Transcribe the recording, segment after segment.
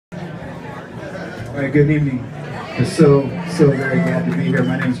All right, good evening. We're so very glad to be here.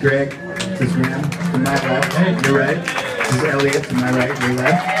 My name's Greg. This is Grahame. To my left, your right. This is Elliot. To my right, your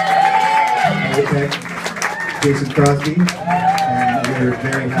left. Elliot Peck, Jason Crosby, and we're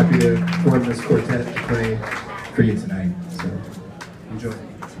very happy to form this quartet to play for you tonight. So enjoy.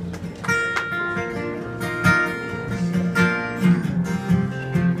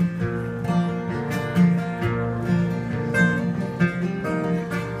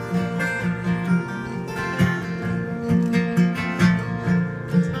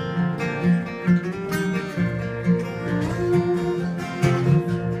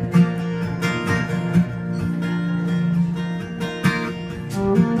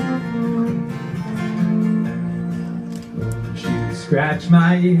 Scratch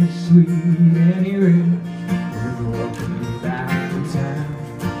my ear, sweet Annie Rich, welcome me back to town.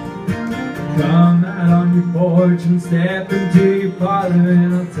 Come out on your porch and step into your parlor,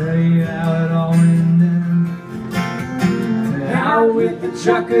 and I'll tell you how it all went down. Out with the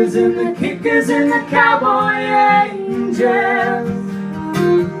truckers and the kickers and the cowboy angels,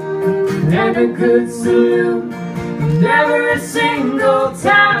 and a good saloon in every single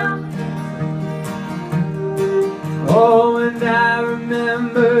town. Oh, and I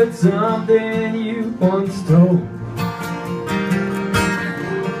remembered something you once told,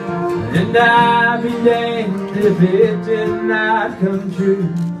 and I'd be damned if it did not come true.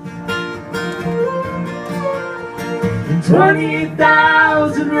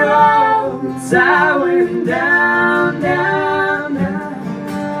 20,000 roads I went down, down,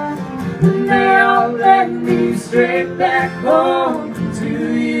 down, and they all led me straight back home to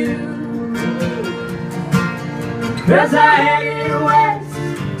you. 'Cause I headed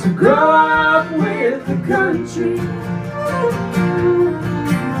west to grow up with the country,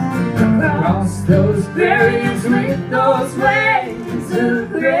 across those prairies with those waves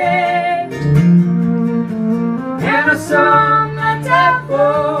of grain. And I saw my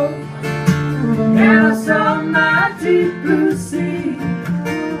devil, and I saw my deep blue sea,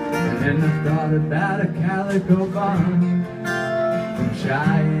 and I thought about a calico barn from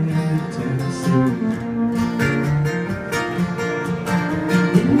Cheyenne to Tennessee.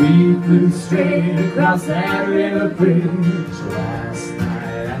 We flew straight across that river bridge last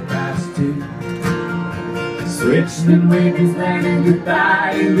night at past 2. Switched and waved his landing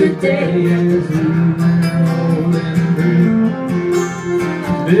goodbye every day as we went rolling through.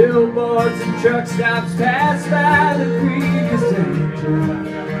 Billboards and truck stops passed by the Grievous danger.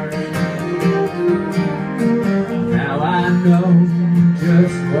 Now I know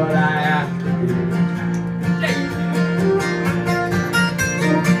just what I have to do.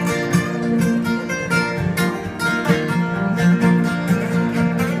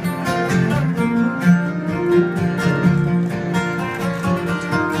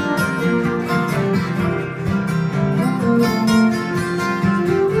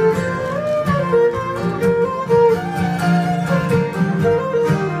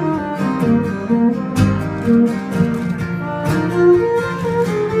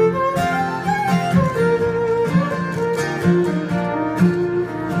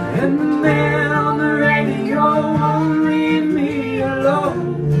 And the man on the radio won't leave me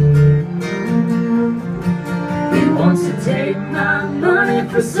alone. He wants to take my money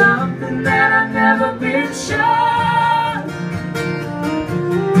for something that I've never been shown.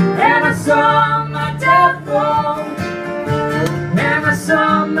 And I saw my devil, and I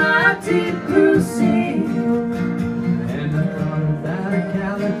saw my deep blue sea, and I thought about a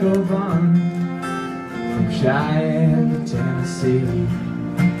calico barn from Cheyenne to Tennessee.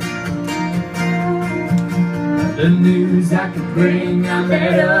 The news I could bring, I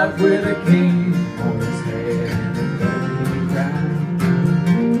met up with a king on his head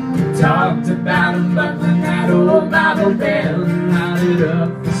and he talked about him buckling that old Bible bell, and I lit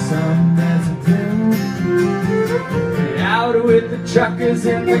up the sun as a dim. Out with the truckers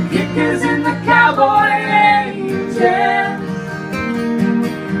and the kickers and the cowboy angels,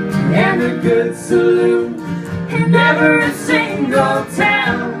 and a good saloon in every single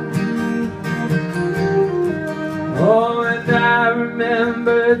town. Oh, and I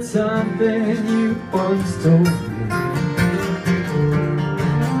remembered something you once told me,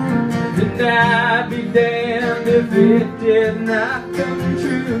 and I'd be damned if it did not come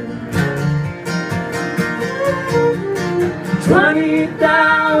true.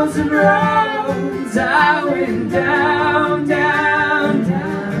 20,000 roads I went down, down,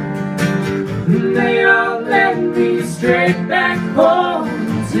 down, and they all led me straight back home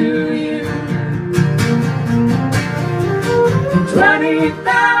to you.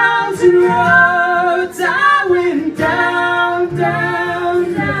 20,000 roads I went down,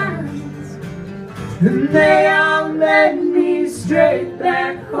 down, down, and they all led me straight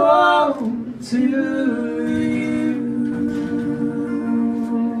back home to you.